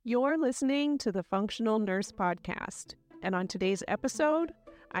You're listening to the Functional Nurse Podcast, and on today's episode,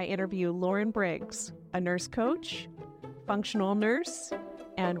 I interview Lauren Briggs, a nurse coach, functional nurse,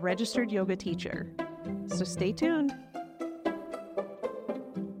 and registered yoga teacher. So stay tuned.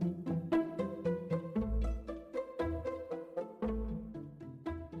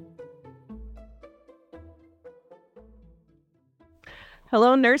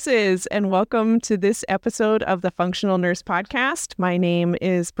 Hello, nurses, and welcome to this episode of the Functional Nurse Podcast. My name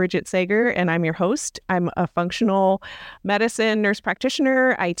is Bridget Sager, and I'm your host. I'm a functional medicine nurse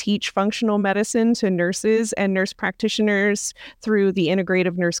practitioner. I teach functional medicine to nurses and nurse practitioners through the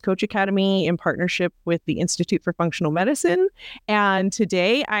Integrative Nurse Coach Academy in partnership with the Institute for Functional Medicine. And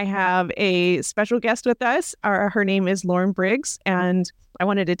today I have a special guest with us. Her name is Lauren Briggs, and I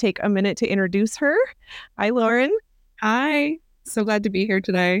wanted to take a minute to introduce her. Hi, Lauren. Hi. So glad to be here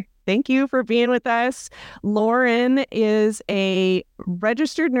today. Thank you for being with us. Lauren is a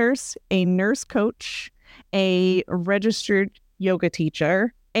registered nurse, a nurse coach, a registered yoga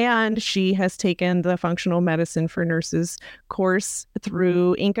teacher, and she has taken the Functional Medicine for Nurses course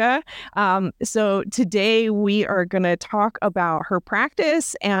through INCA. So today we are going to talk about her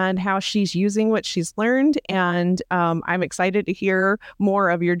practice and how she's using what she's learned. And I'm excited to hear more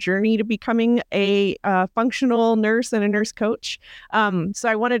of your journey to becoming a functional nurse and a nurse coach. So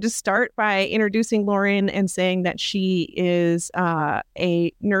I wanted to start by introducing Lauren and saying that she is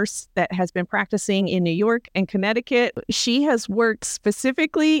a nurse that has been practicing in New York and Connecticut. She has worked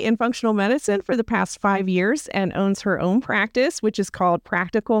specifically in functional medicine for the past 5 years and owns her own practice, which is called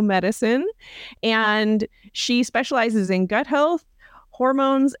Practical Medicine. And she specializes in gut health,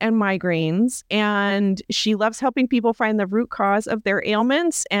 hormones, and migraines. And she loves helping people find the root cause of their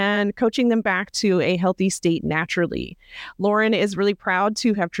ailments and coaching them back to a healthy state naturally. Lauren is really proud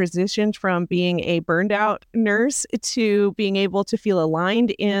to have transitioned from being a burned out nurse to being able to feel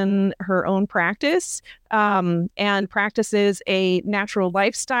aligned in her own practice, and practices a natural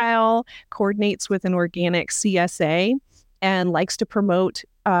lifestyle, coordinates with an organic CSA, and likes to promote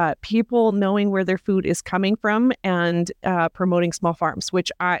people knowing where their food is coming from and promoting small farms,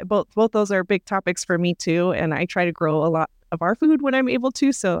 which both those are big topics for me too. And I try to grow a lot of our food when I'm able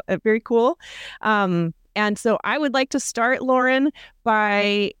to. So very cool. And so I would like to start, Lauren,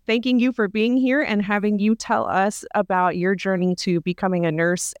 by thanking you for being here and having you tell us about your journey to becoming a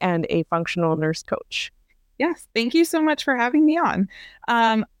nurse and a functional nurse coach. Yes, thank you so much for having me on.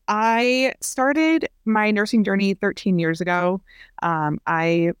 I started my nursing journey 13 years ago.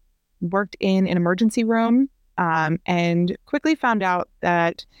 I worked in an emergency room and quickly found out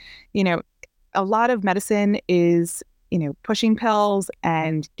that, a lot of medicine is, pushing pills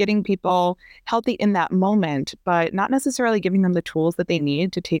and getting people healthy in that moment, but not necessarily giving them the tools that they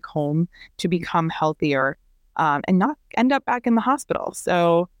need to take home to become healthier and not end up back in the hospital.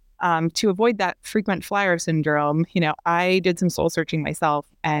 So to avoid that frequent flyer syndrome, I did some soul searching myself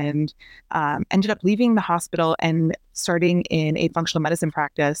and ended up leaving the hospital and starting in a functional medicine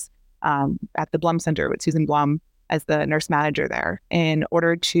practice at the Blum Center with Susan Blum as the nurse manager there in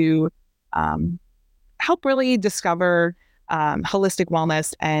order to help really discover holistic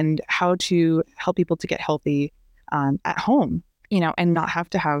wellness and how to help people to get healthy at home, and not have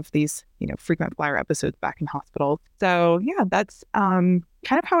to have these, frequent flyer episodes back in hospital. So yeah, that's kind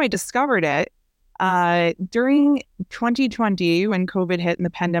of how I discovered it. During 2020, when COVID hit and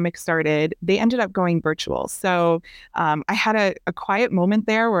the pandemic started, they ended up going virtual. So I had a quiet moment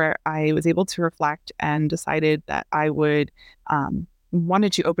there where I was able to reflect and decided that I would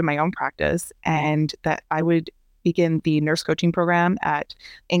wanted to open my own practice and that I would begin the nurse coaching program at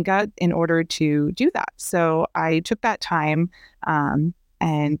INCA in order to do that. So I took that time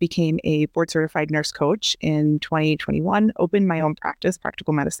and became a board certified nurse coach in 2021, opened my own practice,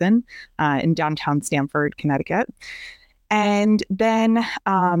 Practical Medicine, in downtown Stamford, Connecticut. And then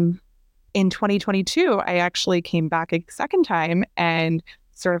in 2022, I actually came back a second time and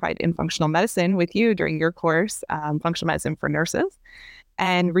certified in functional medicine with you during your course, Functional Medicine for Nurses,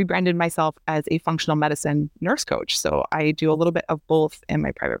 and rebranded myself as a functional medicine nurse coach. So I do a little bit of both in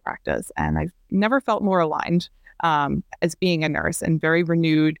my private practice, and I've never felt more aligned as being a nurse and very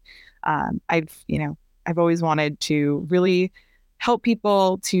renewed. I've always wanted to really help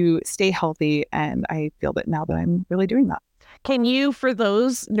people to stay healthy, and I feel that now that I'm really doing that. Can you, for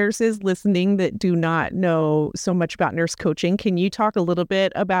those nurses listening that do not know so much about nurse coaching, can you talk a little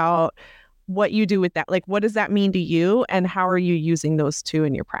bit about what you do with that? Like, what does that mean to you, and how are you using those two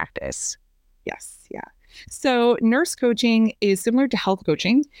in your practice? Yes. Yeah. So nurse coaching is similar to health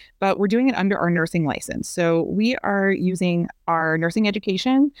coaching, but we're doing it under our nursing license. So we are using our nursing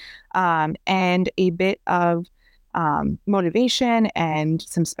education and a bit of motivation and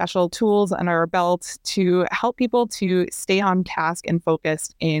some special tools under our belt to help people to stay on task and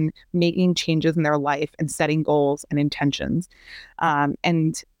focused in making changes in their life and setting goals and intentions.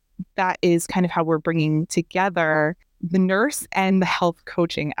 And that is kind of how we're bringing together the nurse and the health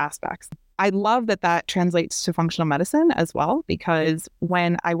coaching aspects. I love that that translates to functional medicine as well, because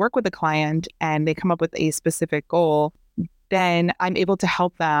when I work with a client and they come up with a specific goal, then I'm able to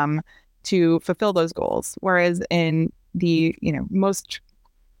help them to fulfill those goals. Whereas in the, most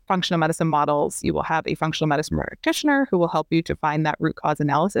functional medicine models, you will have a functional medicine practitioner who will help you to find that root cause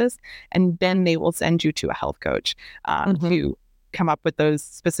analysis, and then they will send you to a health coach to come up with those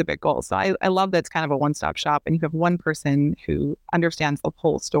specific goals. So I love that it's kind of a one-stop shop, and you have one person who understands the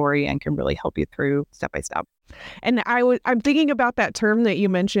whole story and can really help you through step by step. And I'm thinking about that term that you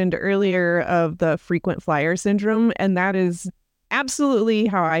mentioned earlier of the frequent flyer syndrome, and that is absolutely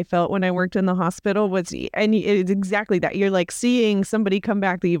how I felt when I worked in the hospital. And it's exactly that. You're like seeing somebody come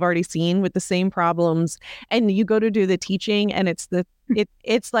back that you've already seen with the same problems, and you go to do the teaching, and it's the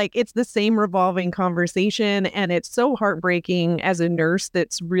same revolving conversation, and it's so heartbreaking as a nurse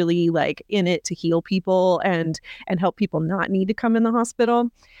that's really like in it to heal people and help people not need to come in the hospital.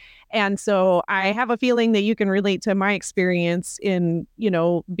 And so I have a feeling that you can relate to my experience in,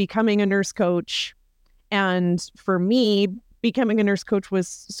 becoming a nurse coach. And for me, becoming a nurse coach was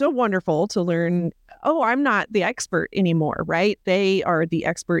so wonderful to learn, oh, I'm not the expert anymore, right? They are the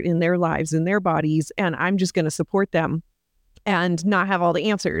expert in their lives, in their bodies, and I'm just going to support them and not have all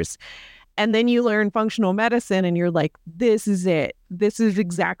the answers. And then you learn functional medicine and you're like, this is it. This is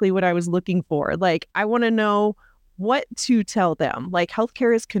exactly what I was looking for. Like, I want to know what to tell them. Like,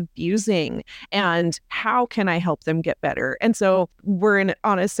 healthcare is confusing, and how can I help them get better? And so we're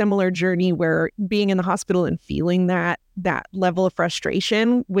on a similar journey where being in the hospital and feeling that level of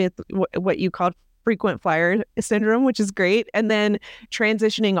frustration with what you called frequent flyer syndrome, which is great. And then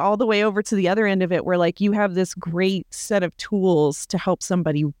transitioning all the way over to the other end of it, where like you have this great set of tools to help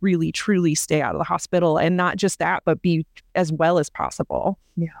somebody really, truly stay out of the hospital, and not just that, but be as well as possible.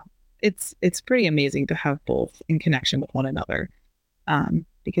 Yeah. It's pretty amazing to have both in connection with one another,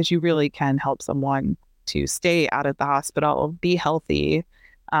 because you really can help someone to stay out of the hospital, be healthy.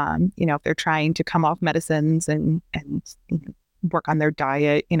 If they're trying to come off medicines and work on their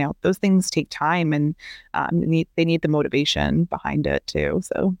diet, those things take time, and they need the motivation behind it too.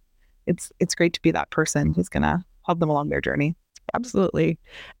 So it's great to be that person who's gonna help them along their journey. Absolutely.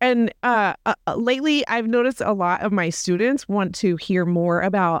 And lately, I've noticed a lot of my students want to hear more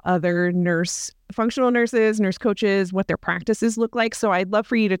about other functional nurses, nurse coaches, what their practices look like. So I'd love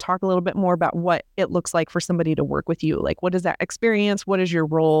for you to talk a little bit more about what it looks like for somebody to work with you. Like, what is that experience? What is your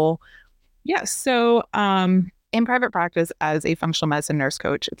role? Yeah. So in private practice as a functional medicine nurse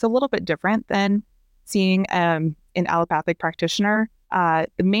coach, it's a little bit different than seeing an allopathic practitioner. The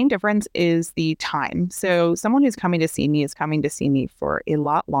main difference is the time. So someone who's coming to see me is coming to see me for a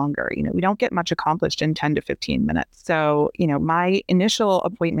lot longer. We don't get much accomplished in 10 to 15 minutes. So, my initial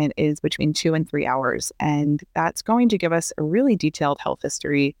appointment is between 2 and 3 hours, and that's going to give us a really detailed health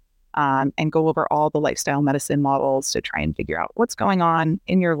history and go over all the lifestyle medicine models to try and figure out what's going on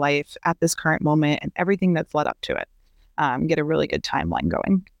in your life at this current moment and everything that's led up to it. Get a really good timeline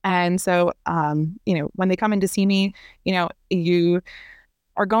going. And so, when they come in to see me, you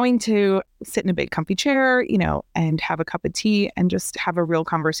are going to sit in a big comfy chair, and have a cup of tea and just have a real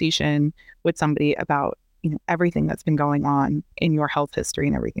conversation with somebody about, everything that's been going on in your health history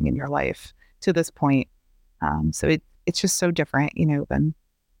and everything in your life to this point. So it's just so different, than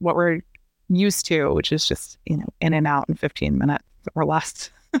what we're used to, which is just, in and out in 15 minutes or less.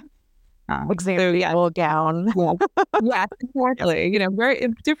 Example gown. Yeah, exactly. Very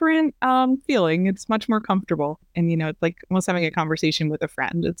different feeling. It's much more comfortable. And, it's like almost having a conversation with a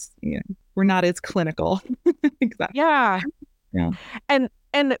friend. It's, we're not as clinical. Exactly. Yeah. Yeah. And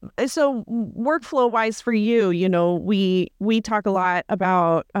so workflow wise for you, we talk a lot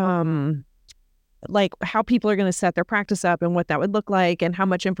about like how people are going to set their practice up and what that would look like and how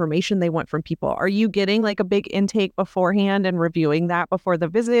much information they want from people. Are you getting like a big intake beforehand and reviewing that before the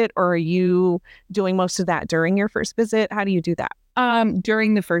visit, or are you doing most of that during your first visit? How do you do that?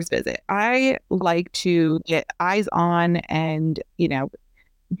 During the first visit, I like to get eyes on and,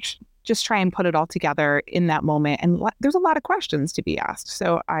 just try and put it all together in that moment. And there's a lot of questions to be asked.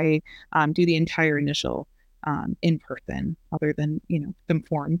 So I do the entire initial in person, other than, the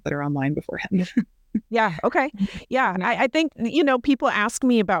forms that are online beforehand. Yeah. Okay. Yeah. I think, people ask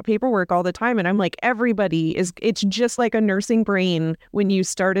me about paperwork all the time, and I'm like, it's just like a nursing brain when you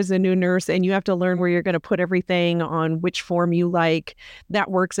start as a new nurse and you have to learn where you're going to put everything on which form you like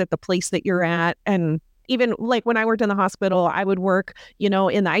that works at the place that you're at. And even like when I worked in the hospital, I would work, in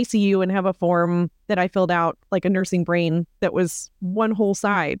the ICU and have a form that I filled out, like a nursing brain that was one whole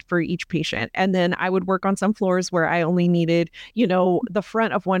side for each patient. And then I would work on some floors where I only needed, the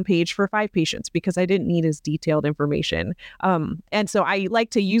front of one page for 5 patients because I didn't need as detailed information. And so I like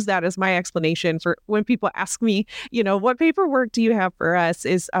to use that as my explanation for when people ask me, what paperwork do you have for us,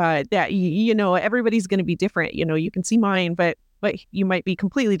 is that, everybody's going to be different. You can see mine, but you might be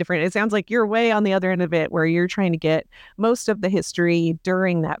completely different. It sounds like you're way on the other end of it, where you're trying to get most of the history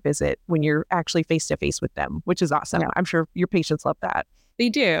during that visit when you're actually face to face with them, which is awesome. Yeah. I'm sure your patients love that. They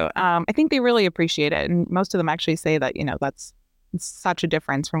do. I think they really appreciate it. And most of them actually say that, that's such a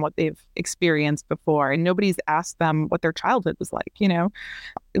difference from what they've experienced before. And nobody's asked them what their childhood was like.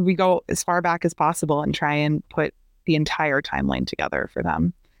 We go as far back as possible and try and put the entire timeline together for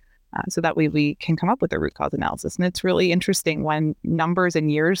them. So that way we can come up with a root cause analysis. And it's really interesting when numbers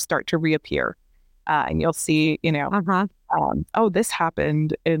and years start to reappear. And you'll see, oh, this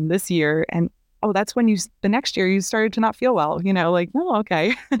happened in this year. And oh, that's when the next year you started to not feel well, oh,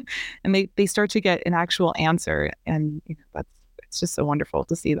 okay. And they start to get an actual answer. And it's just so wonderful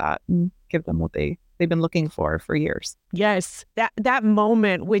to see that and give them what they've been looking for years. Yes. That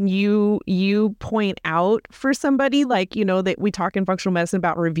moment when you point out for somebody, like, that we talk in functional medicine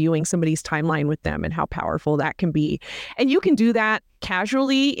about reviewing somebody's timeline with them and how powerful that can be. And you can do that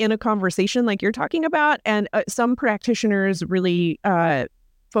casually in a conversation like you're talking about. And some practitioners really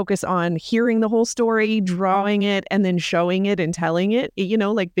focus on hearing the whole story, drawing it, and then showing it and telling it,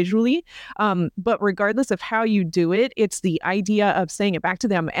 like visually. But regardless of how you do it, it's the idea of saying it back to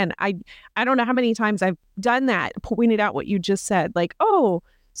them. And I don't know how many times I've done that, pointed out what you just said, like, oh,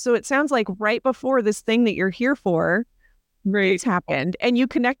 so it sounds like right before this thing that you're here for, it's happened. And you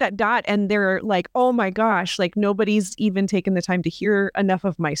connect that dot and they're like, oh my gosh, like nobody's even taken the time to hear enough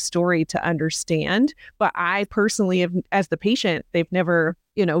of my story to understand. But I personally have, as the patient, they've never,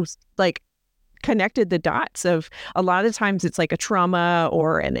 like connected the dots of, a lot of times it's like a trauma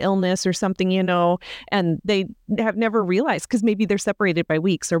or an illness or something, and they have never realized, because maybe they're separated by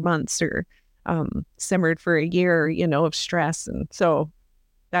weeks or months or simmered for a year, of stress. And so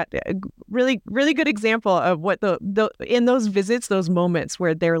that really, really good example of what the in those visits, those moments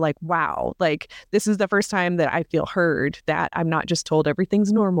where they're like, wow, like this is the first time that I feel heard, that I'm not just told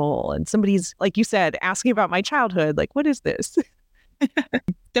everything's normal. And somebody's, like you said, asking about my childhood, like, what is this?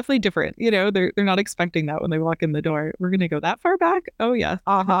 Definitely different. They're not expecting that when they walk in the door. We're going to go that far back? Oh, yeah.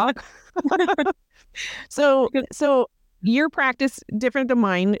 Uh-huh. So your practice different than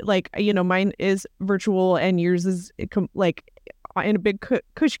mine. Like, mine is virtual and yours is like in a big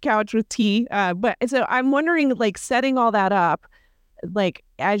cushy couch with tea. But so I'm wondering, like, setting all that up, like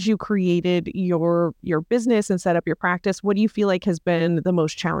as you created your business and set up your practice, what do you feel like has been the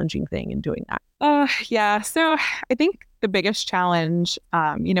most challenging thing in doing that? Yeah. So I think the biggest challenge,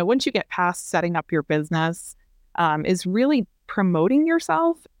 once you get past setting up your business, is really promoting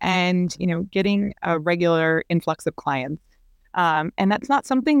yourself and, getting a regular influx of clients. And that's not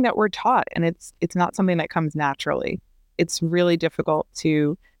something that we're taught, and it's not something that comes naturally. It's really difficult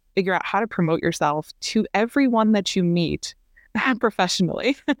to figure out how to promote yourself to everyone that you meet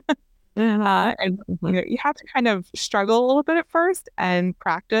professionally. And you have to kind of struggle a little bit at first and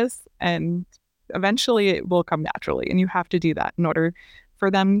practice, and eventually it will come naturally. And you have to do that in order for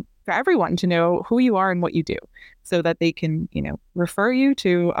everyone to know who you are and what you do, so that they can, refer you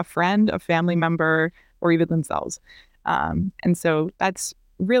to a friend, a family member, or even themselves. And so that's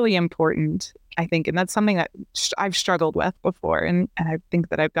really important, I think. And that's something that I've struggled with before. And I think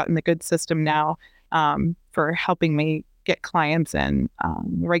that I've gotten the good system now for helping me get clients in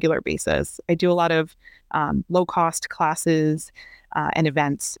on a regular basis. I do a lot of low-cost classes and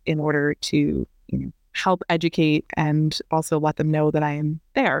events in order to help educate and also let them know that I am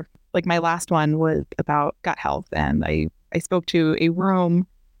there. Like my last one was about gut health, and I spoke to a room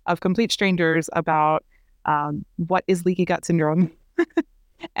of complete strangers about what is leaky gut syndrome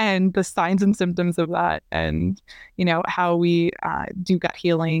and the signs and symptoms of that, and how we do gut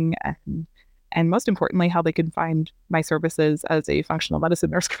healing, and most importantly, how they can find my services as a functional medicine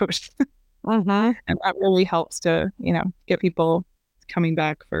nurse coach. And that really helps to, get people coming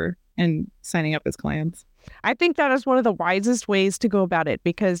back and signing up as clients. I think that is one of the wisest ways to go about it,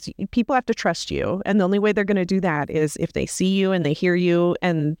 because people have to trust you. And the only way they're going to do that is if they see you and they hear you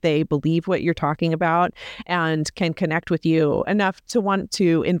and they believe what you're talking about and can connect with you enough to want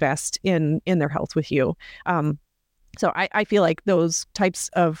to invest in their health with you. So I feel like those types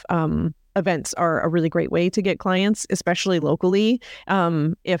of events are a really great way to get clients, especially locally,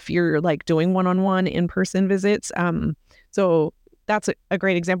 if you're like doing one-on-one in-person visits. So that's a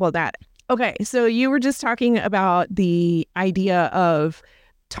great example of that. Okay, so you were just talking about the idea of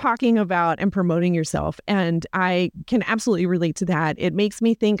talking about and promoting yourself, and I can absolutely relate to that. It makes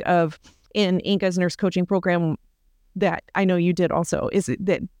me think of in Inca's nurse coaching program that I know you did also, is it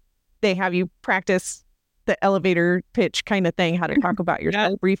that they have you practice the elevator pitch kind of thing, how to talk about Yeah.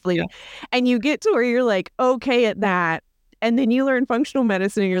 yourself briefly. Yeah. And you get to where you're like, okay at that. And then you learn functional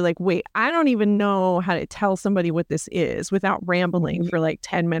medicine and you're like, wait, I don't even know how to tell somebody what this is without rambling for like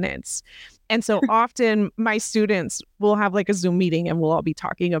 10 minutes. And so often my students will have like a Zoom meeting and we'll all be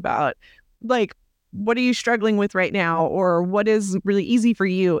talking about like, what are you struggling with right now? Or what is really easy for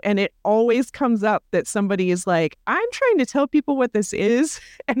you? And it always comes up that somebody is like, I'm trying to tell people what this is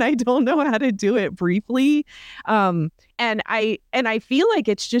and I don't know how to do it briefly. And I feel like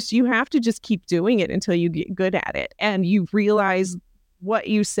it's just you have to just keep doing it until you get good at it and you realize what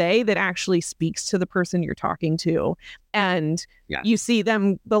you say that actually speaks to the person you're talking to. And you see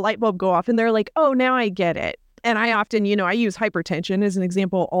them, the light bulb go off and they're like, oh, now I get it. And I often, I use hypertension as an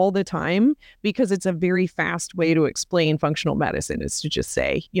example all the time because it's a very fast way to explain functional medicine is to just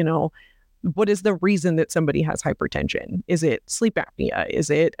say, what is the reason that somebody has hypertension? Is it sleep apnea?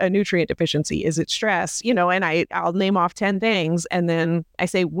 Is it a nutrient deficiency? Is it stress? And I'll name off 10 things. And then I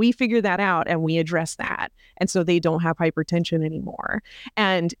say, we figure that out and we address that. And so they don't have hypertension anymore.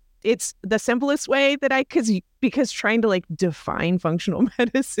 And it's the simplest way that because trying to like define functional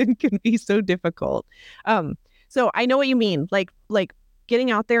medicine can be so difficult. So I know what you mean, like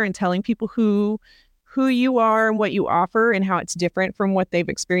getting out there and telling people who you are and what you offer and how it's different from what they've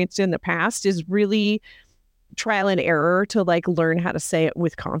experienced in the past is really trial and error to like learn how to say it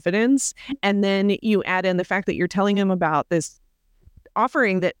with confidence. And then you add in the fact that you're telling them about this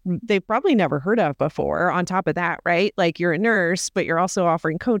offering that they've probably never heard of before on top of that, right? Like you're a nurse, but you're also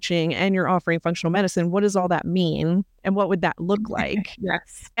offering coaching and you're offering functional medicine. What does all that mean? And what would that look like?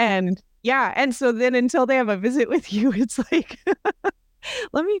 Yes. And yeah. And so then until they have a visit with you, it's like,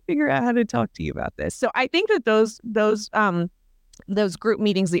 let me figure out how to talk to you about this. So I think that those group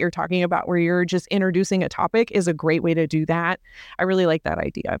meetings that you're talking about where you're just introducing a topic is a great way to do that. I really like that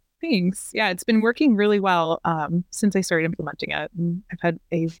idea. Thanks. Yeah, it's been working really well since I started implementing it. And I've had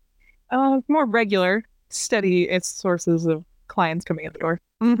a more regular, steady sources of clients coming in the door.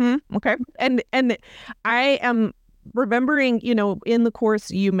 Mm-hmm. Okay. And I am remembering, in the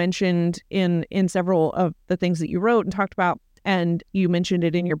course you mentioned in several of the things that you wrote and talked about, and you mentioned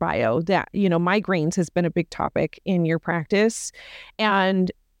it in your bio that, migraines has been a big topic in your practice.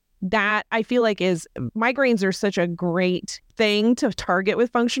 And that I feel like migraines are such a great thing to target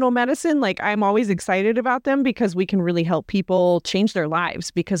with functional medicine. Like I'm always excited about them because we can really help people change their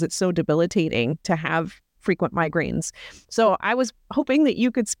lives because it's so debilitating to have frequent migraines. So I was hoping that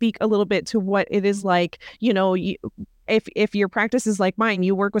you could speak a little bit to what it is like, if your practice is like mine,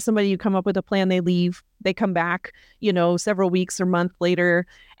 you work with somebody, you come up with a plan, they leave, they come back, several weeks or month later,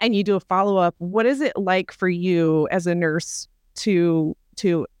 and you do a follow-up. What is it like for you as a nurse to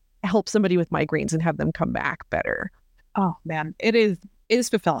help somebody with migraines and have them come back better? Oh man, it is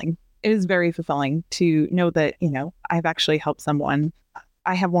fulfilling. It is very fulfilling to know that, I've actually helped someone.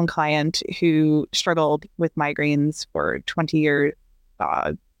 I have one client who struggled with migraines for 20 years,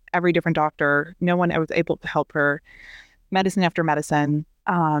 every different doctor, no one was able to help her, medicine after medicine.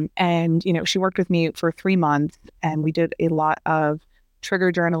 And, she worked with me for 3 months and we did a lot of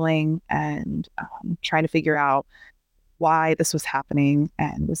trigger journaling and trying to figure out why this was happening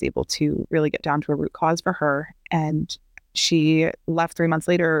and was able to really get down to a root cause for her. And she left 3 months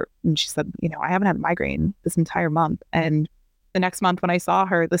later and she said, I haven't had a migraine this entire month. And the next month when I saw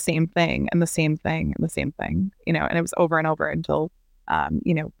her, the same thing and the same thing and the same thing, and it was over and over until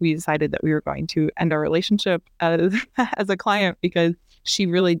we decided that we were going to end our relationship as a client because she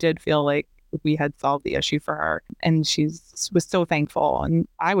really did feel like we had solved the issue for her. And she was so thankful. And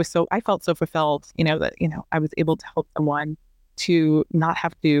I felt so fulfilled, that, I was able to help someone to not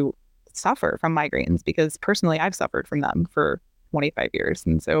have to suffer from migraines because personally I've suffered from them for 25 years.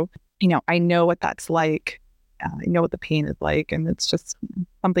 And so, I know what that's like. I know what the pain is like. And it's just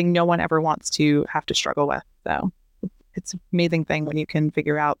something no one ever wants to have to struggle with. So it's an amazing thing when you can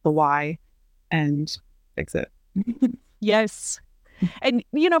figure out the why and fix it. Yes. And,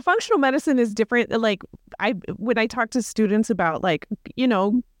 functional medicine is different. Like when I talk to students about like,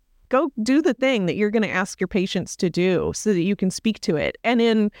 go do the thing that you're going to ask your patients to do so that you can speak to it. And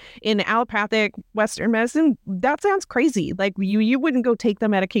in allopathic Western medicine, that sounds crazy. Like you wouldn't go take the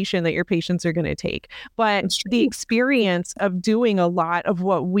medication that your patients are going to take. But the experience of doing a lot of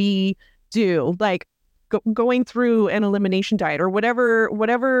what we do, like going through an elimination diet or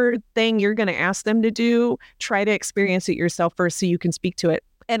whatever thing you're going to ask them to do, try to experience it yourself first so you can speak to it.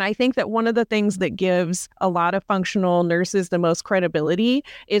 And I think that one of the things that gives a lot of functional nurses the most credibility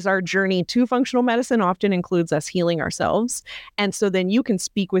is our journey to functional medicine often includes us healing ourselves. And so then you can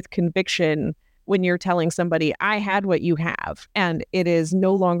speak with conviction when you're telling somebody, I had what you have, and it is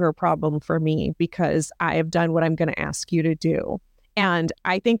no longer a problem for me because I have done what I'm going to ask you to do. And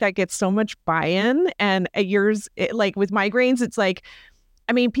I think that gets so much buy-in. And like with migraines, it's like,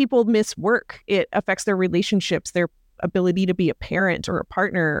 I mean, people miss work. It affects their relationships, their ability to be a parent or a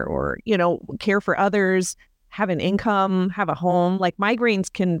partner or, care for others, have an income, have a home. Like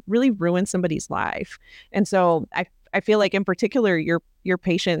migraines can really ruin somebody's life. And so I feel like in particular, your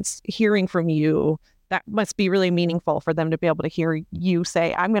patients hearing from you, that must be really meaningful for them to be able to hear you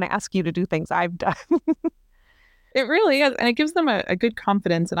say, I'm going to ask you to do things I've done. It really is. And it gives them a good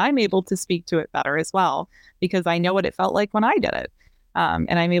confidence. And I'm able to speak to it better as well, because I know what it felt like when I did it. And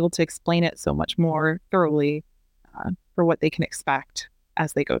I'm able to explain it so much more thoroughly for what they can expect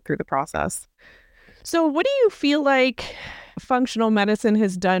as they go through the process. So what do you feel like functional medicine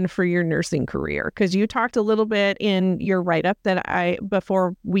has done for your nursing career? Because you talked a little bit in your write-up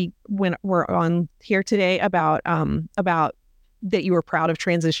before we're on here today about that you were proud of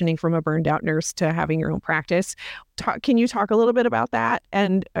transitioning from a burned out nurse to having your own practice. Can you talk a little bit about that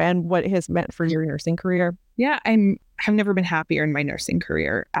and what it has meant for your nursing career? Yeah, I've never been happier in my nursing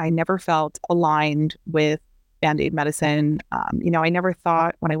career. I never felt aligned with Band-Aid medicine. I never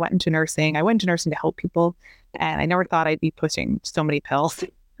thought when I went into nursing to help people. And I never thought I'd be pushing so many pills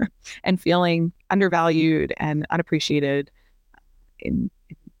and feeling undervalued and unappreciated in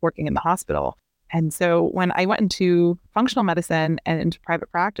working in the hospital. And so when I went into functional medicine and into private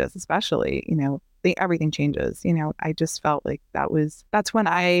practice, especially, everything changes. I just felt like that's when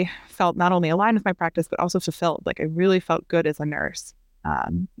I felt not only aligned with my practice, but also fulfilled. Like I really felt good as a nurse.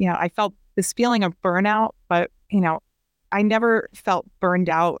 I felt this feeling of burnout, but, I never felt burned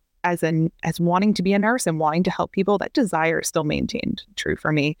out as wanting to be a nurse and wanting to help people. That desire still maintained true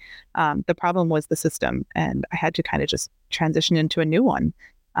for me. The problem was the system, and I had to kind of just transition into a new one.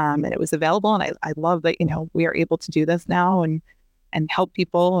 And it was available. And I love that, we are able to do this now and help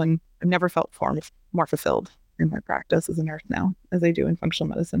people. And I've never felt more fulfilled in my practice as a nurse now as I do in functional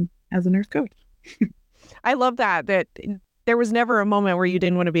medicine as a nurse coach. I love that there was never a moment where you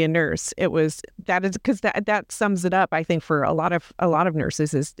didn't want to be a nurse. That sums it up, I think, for a lot of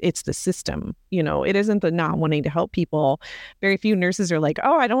nurses is it's the system. It isn't the not wanting to help people. Very few nurses are like,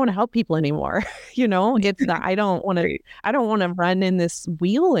 oh, I don't want to help people anymore. It's the I don't want to run in this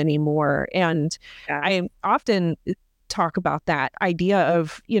wheel anymore. And Yeah. I often talk about that idea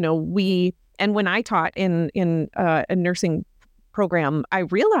of, and when I taught in a nursing program, I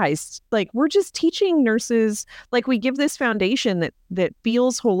realized like we're just teaching nurses, like we give this foundation that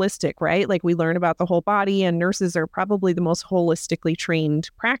feels holistic, right? Like we learn about the whole body, and nurses are probably the most holistically trained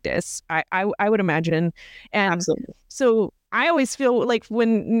practice, I would imagine. And Absolutely. So I always feel like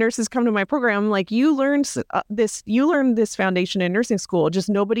when nurses come to my program, like you learned this foundation in nursing school, just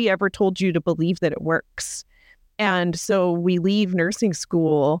nobody ever told you to believe that it works. And so we leave nursing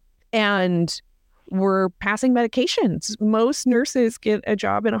school and we're passing medications. Most nurses get a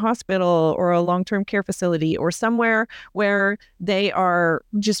job in a hospital or a long-term care facility or somewhere where they are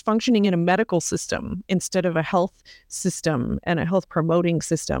just functioning in a medical system instead of a health system and a health promoting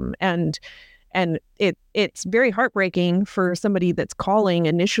system. And it's very heartbreaking for somebody that's calling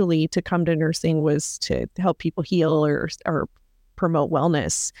initially to come to nursing was to help people heal or promote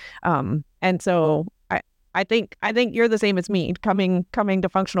wellness. And so I think you're the same as me. Coming to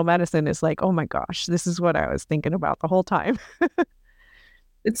functional medicine is like, oh my gosh, this is what I was thinking about the whole time.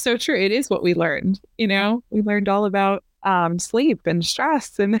 It's so true. It is what we learned. We learned all about sleep and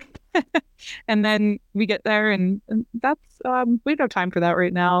stress, and and then we get there, and that's we don't have time for that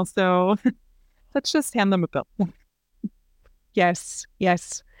right now. So let's just hand them a pill. Yes.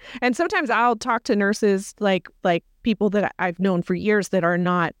 And sometimes I'll talk to nurses like people that I've known for years that are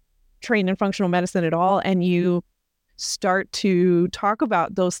not trained in functional medicine at all, and you start to talk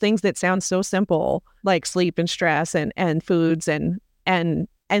about those things that sound so simple, like sleep and stress and foods and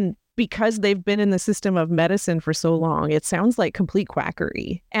because they've been in the system of medicine for so long, it sounds like complete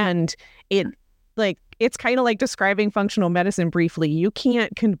quackery. And it's kind of like describing functional medicine briefly. You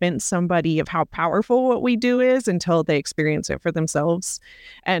can't convince somebody of how powerful what we do is until they experience it for themselves,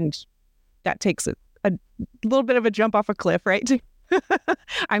 and that takes a little bit of a jump off a cliff, right?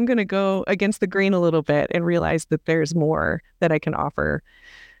 I'm going to go against the grain a little bit and realize that there's more that I can offer.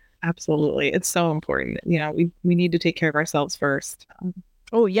 Absolutely. It's so important. We need to take care of ourselves first.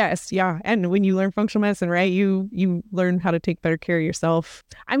 Oh, yes. Yeah. And when you learn functional medicine, right, you learn how to take better care of yourself.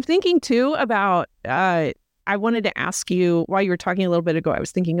 I'm thinking too about, I I wanted to ask you, while you were talking a little bit ago, I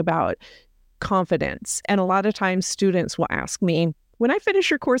was thinking about confidence. And a lot of times students will ask me, when I finish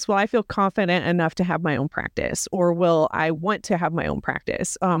your course, will I feel confident enough to have my own practice? Or will I want to have my own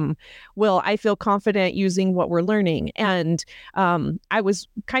practice? Will I feel confident using what we're learning? And I was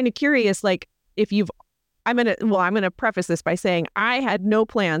kind of curious, like, if you've, I'm going to preface this by saying I had no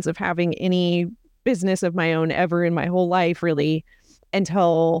plans of having any business of my own ever in my whole life, really,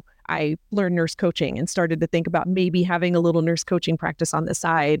 until I learned nurse coaching and started to think about maybe having a little nurse coaching practice on the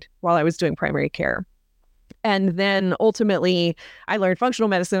side while I was doing primary care. And then ultimately, I learned functional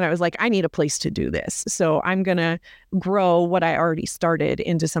medicine. I was like, I need a place to do this. So I'm going to grow what I already started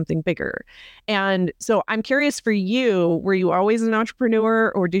into something bigger. And so I'm curious for you, were you always an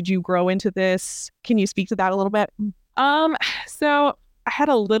entrepreneur or did you grow into this? Can you speak to that a little bit? So I had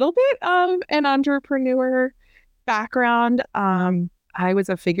a little bit of an entrepreneur background. I was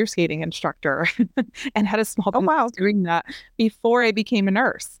a figure skating instructor and had a small business doing that before I became a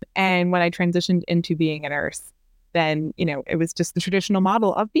nurse. And when I transitioned into being a nurse, then, it was just the traditional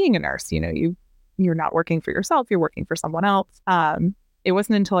model of being a nurse. You're not working for yourself, you're working for someone else. It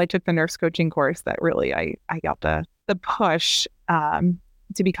wasn't until I took the nurse coaching course that really I got the push to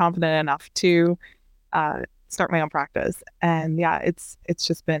be confident enough to start my own practice. And yeah, it's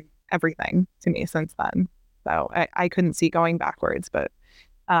just been everything to me since then. So I couldn't see going backwards, but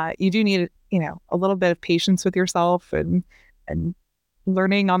you do need, a little bit of patience with yourself and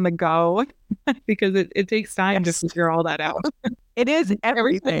learning on the go because it takes time to figure all that out. It is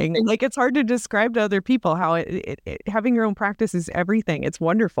everything. Like, it's hard to describe to other people how having your own practice is everything. It's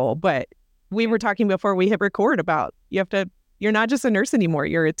wonderful. But we were talking before we hit record about you're not just a nurse anymore.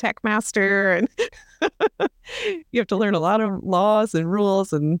 You're a tech master and you have to learn a lot of laws and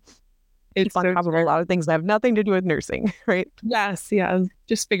rules and it's on top of a lot of things that have nothing to do with nursing, right? Yes, yeah.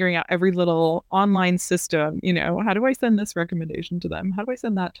 Just figuring out every little online system, how do I send this recommendation to them? How do I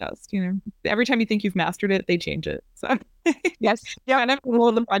send that test? Every time you think you've mastered it, they change it. So yes. Yeah. Kind of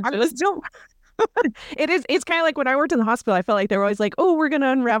roll the punches. It's kind of like when I worked in the hospital, I felt like they were always like, oh, we're going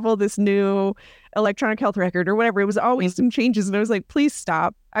to unravel this new electronic health record or whatever. It was always some changes. And I was like, please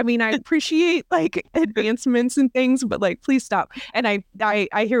stop. I mean, I appreciate like advancements and things, but like, please stop. And I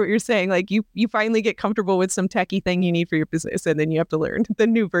hear what you're saying. Like you finally get comfortable with some techie thing you need for your business. And then you have to learn the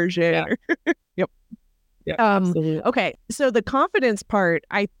new version. Yeah. Yep. Yeah. Absolutely. Okay. So the confidence part,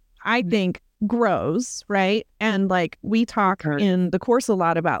 I think grows, right? And like we talk in the course a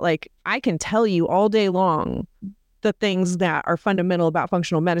lot about like, I can tell you all day long the things that are fundamental about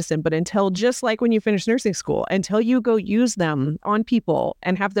functional medicine, but until just like when you finish nursing school, until you go use them on people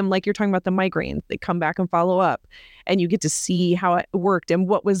and have them, like you're talking about the migraines, they come back and follow up and you get to see how it worked and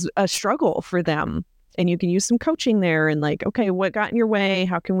what was a struggle for them. And you can use some coaching there and like, okay, what got in your way?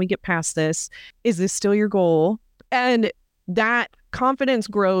 How can we get past this? Is this still your goal? And that confidence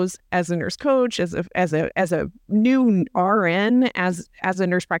grows as a nurse coach, as a new RN, as a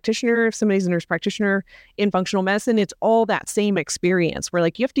nurse practitioner. If somebody's a nurse practitioner in functional medicine, it's all that same experience where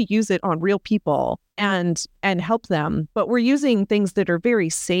like you have to use it on real people and help them. But we're using things that are very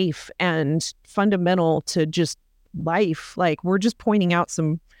safe and fundamental to just life. Like we're just pointing out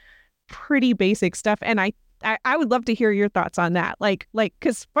some pretty basic stuff. And I would love to hear your thoughts on that. Like,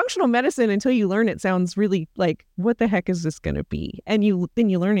 because functional medicine, until you learn it, sounds really like, what the heck is this going to be? And then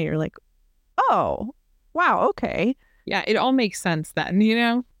you learn it, you're like, oh, wow, okay. Yeah, it all makes sense then,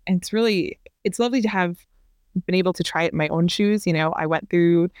 And it's lovely to have been able to try it in my own shoes. I went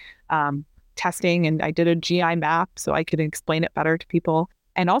through testing and I did a GI map so I could explain it better to people.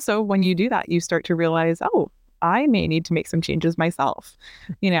 And also when you do that, you start to realize, oh, I may need to make some changes myself,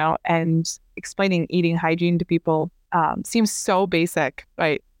 and explaining eating hygiene to people seems so basic,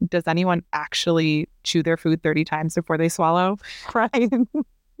 right? Does anyone actually chew their food 30 times before they swallow? Right?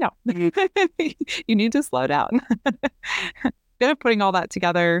 No, you need to slow down. Then of putting all that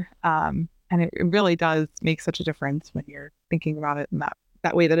together, and it really does make such a difference when you're thinking about it in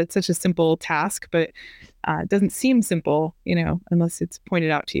that way, that it's such a simple task, but it doesn't seem simple, unless it's pointed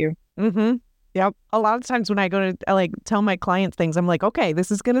out to you. Mm-hmm. Yep. A lot of times when I go to like tell my clients things, I'm like, okay,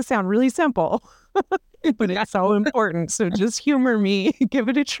 this is going to sound really simple, but it's so important. So just humor me, give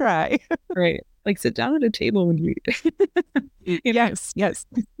it a try. Right. Like sit down at a table when you eat. Yes.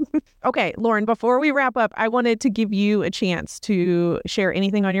 Okay, Lauren, before we wrap up, I wanted to give you a chance to share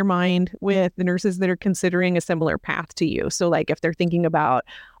anything on your mind with the nurses that are considering a similar path to you. So like if they're thinking about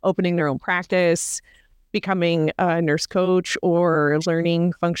opening their own practice, becoming a nurse coach, or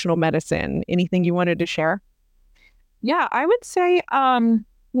learning functional medicine, anything you wanted to share? Yeah, I would say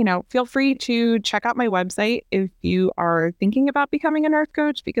feel free to check out my website if you are thinking about becoming a nurse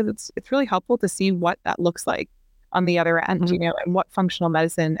coach, because it's really helpful to see what that looks like on the other end, and what functional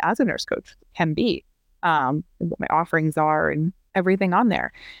medicine as a nurse coach can be, and what my offerings are and everything on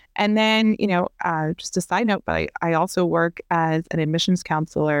there. And then, just a side note, but I also work as an admissions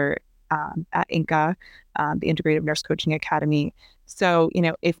counselor at INCA, the Integrative Nurse Coaching Academy. So,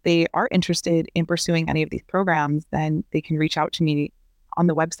 if they are interested in pursuing any of these programs, then they can reach out to me on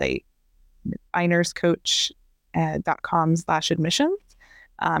the website, inursecoach.com/admissions.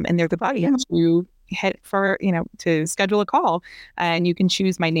 And there's a button to hit for, to schedule a call, and you can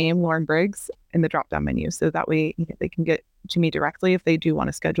choose my name, Lauren Briggs, in the drop-down menu. So that way they can get to me directly if they do want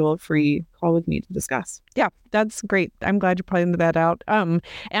to schedule a free call with me to discuss. Yeah, that's great. I'm glad you pointed that out.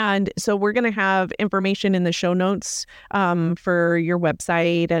 And so we're going to have information in the show notes for your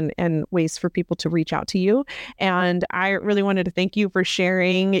website and ways for people to reach out to you. And I really wanted to thank you for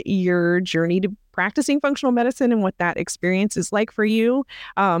sharing your journey to practicing functional medicine and what that experience is like for you.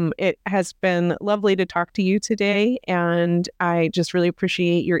 It has been lovely to talk to you today, and I just really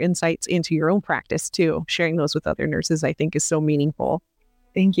appreciate your insights into your own practice too. Sharing those with other nurses, I think, is so meaningful.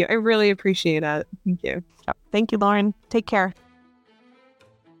 Thank you. I really appreciate it. Thank you. Thank you, Lauren. Take care.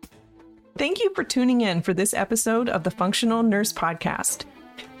 Thank you for tuning in for this episode of the Functional Nurse Podcast.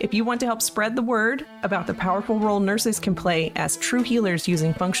 If you want to help spread the word about the powerful role nurses can play as true healers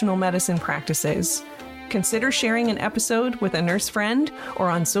using functional medicine practices, consider sharing an episode with a nurse friend or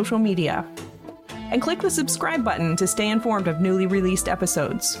on social media. And click the subscribe button to stay informed of newly released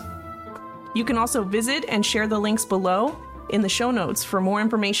episodes. You can also visit and share the links below in the show notes for more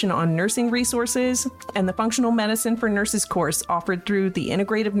information on nursing resources and the Functional Medicine for Nurses course offered through the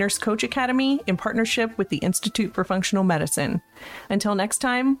Integrative Nurse Coach Academy in partnership with the Institute for Functional Medicine. Until next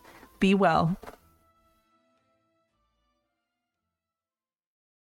time, be well.